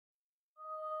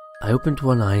I opened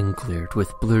one eye and glared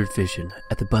with blurred vision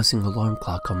at the buzzing alarm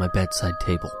clock on my bedside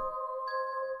table.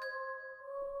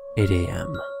 8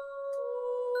 a.m.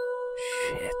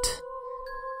 Shit.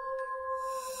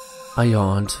 I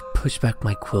yawned, pushed back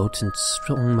my quilt, and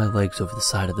swung my legs over the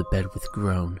side of the bed with a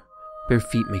groan, bare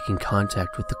feet making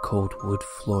contact with the cold wood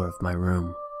floor of my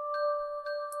room.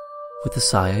 With a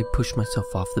sigh, I pushed myself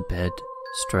off the bed,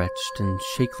 stretched, and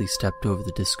shakily stepped over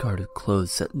the discarded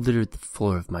clothes that littered the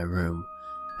floor of my room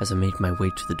as I made my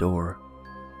way to the door.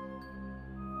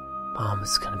 Mom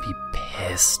is gonna be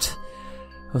pissed.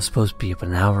 I was supposed to be up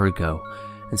an hour ago,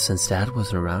 and since Dad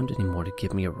wasn't around anymore to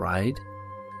give me a ride...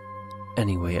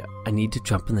 Anyway, I need to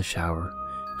jump in the shower,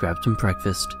 grab some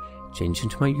breakfast, change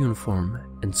into my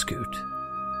uniform, and scoot.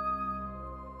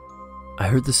 I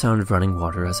heard the sound of running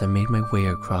water as I made my way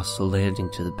across the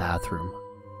landing to the bathroom.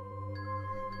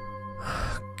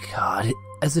 God,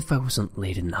 as if I wasn't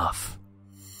late enough.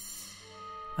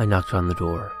 I knocked on the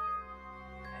door.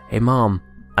 Hey Mom,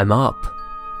 I'm up.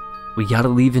 We gotta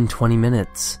leave in 20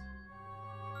 minutes.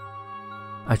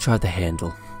 I tried the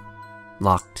handle.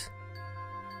 Locked.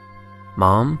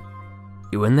 Mom?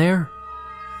 You in there?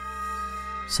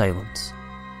 Silence.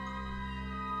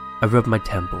 I rubbed my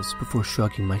temples before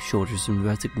shrugging my shoulders in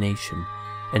resignation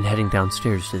and heading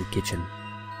downstairs to the kitchen.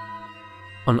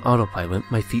 On autopilot,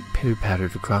 my feet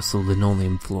pitter-pattered across the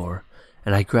linoleum floor,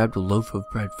 and I grabbed a loaf of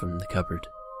bread from the cupboard.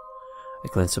 I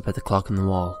glanced up at the clock on the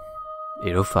wall.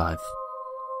 8:05.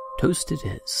 Toast it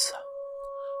is.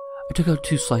 I took out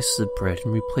 2 slices of bread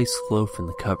and replaced the loaf in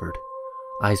the cupboard,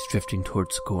 eyes drifting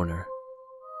towards the corner.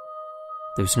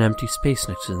 There was an empty space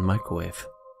next to the microwave.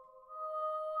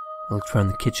 I looked around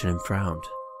the kitchen and frowned.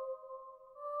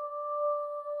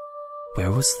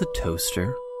 Where was the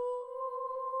toaster?